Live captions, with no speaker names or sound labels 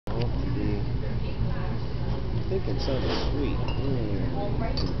thinking something sweet.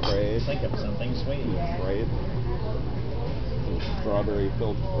 Crepe. Think of something sweet. Crepe.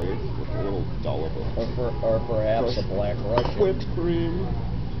 Strawberry-filled crepe with a little dollop of Or perhaps a black Russian. whipped cream.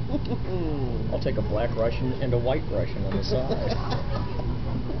 I'll take a black Russian and a white Russian on the side.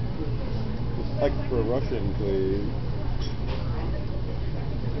 Extra Russian, please.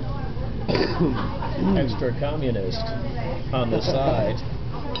 Extra communist on the side.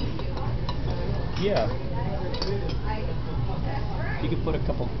 Yeah. You could put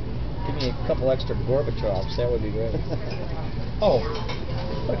give me a couple extra Gorbachevs, that would be great. Oh,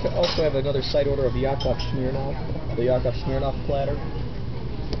 I could also have another side order of Yakov Smirnoff, the Yakov Smirnoff platter.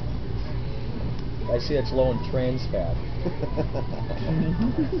 I see it's low in trans fat.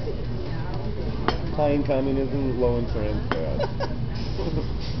 High in communism, low in trans fat.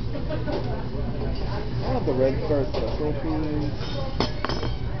 I'll have the Red Star Special, please.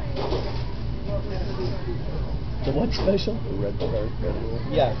 The what special? The Red Star Special.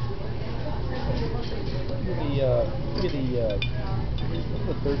 Yeah. Give me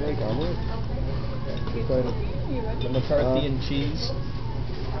the Third Reich omelet? the McCarthy and cheese.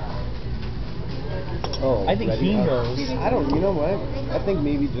 Oh, I think he knows. I don't. You know what? I think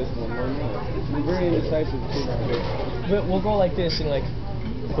maybe just one more meal. I'm very indecisive too. We'll go like this and like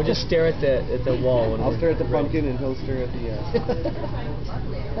we'll just stare at the wall. When I'll stare at the pumpkin and he'll stare at the.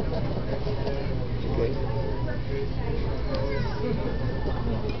 Okay.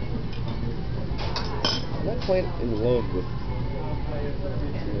 I'm not quite in love with.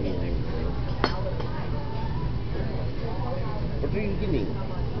 What are you getting?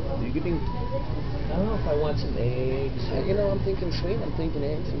 Are you getting? I don't know if I want some eggs. You know, I'm thinking sweet. I'm thinking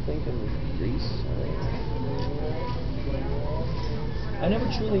eggs. I'm thinking grease. I never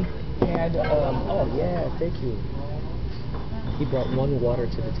truly had. Oh yeah, thank you. He brought one water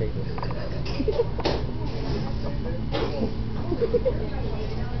to the table.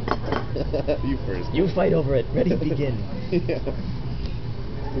 You first. You fight over it. Ready, begin. Yeah.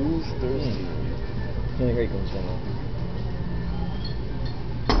 Who's thirsty? Here he comes down.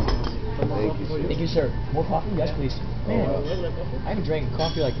 Thank you, sir. Thank you, sir. More coffee? Yes, please. Man, I haven't drank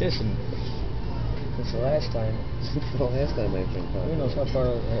coffee like this since the last time. Since the last time I drank coffee. Who knows how far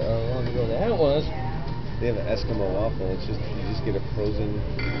long ago that was? They have an Eskimo waffle. It's just you just get a frozen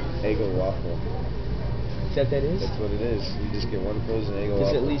Eggo waffle. Is that is? That's what it is. You just get one frozen Eggo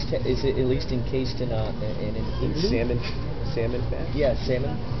waffle. Is it at least encased in an igloo? Salmon fat? Yeah,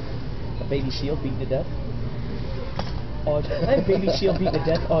 salmon. A baby seal beaten to death. I have baby seal beaten to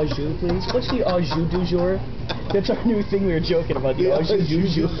death au jus, please. What's the au jus du jour? That's our new thing we were joking about. The au jus du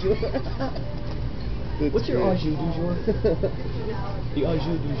jour. What's your au jus du jour? The au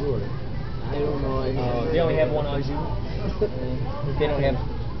jus du jour. I don't know. They only have one au jus. They don't have.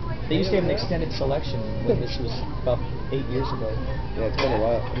 They used to have an extended selection when this was about 8 years ago. Yeah, it's been a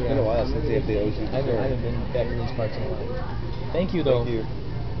while. It's been a while since they have the au jus. I haven't been back in these parts in a while. Thank you, though. Thank you.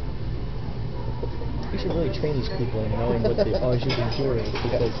 We should really train these people in knowing what the au jus du jour is,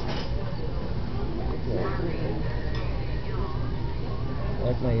 because I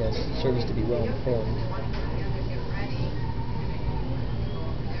like my service to be well informed.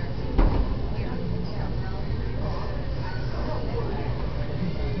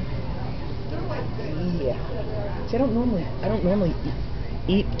 Yeah. See, I don't normally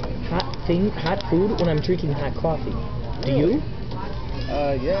eat hot food when I'm drinking hot coffee. Do you?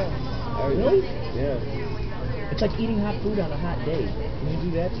 Yeah. Really? Yeah. It's like eating hot food on a hot day. Can you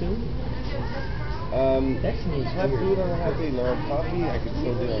do that too? That to me is hot weird. food on a hot day. No, coffee I could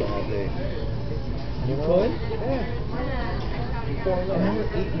still do on a hot day. You could? Yeah. I've never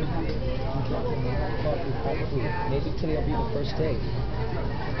eaten hot coffee, hot food. Maybe today will be the first day.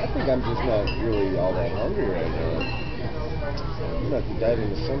 I think I'm just not really all that hungry right now. I'm gonna have to dive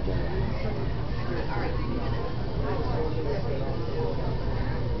into something.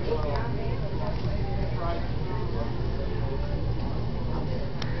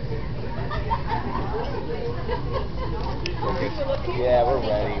 Yeah, we're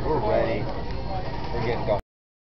ready. We're getting going.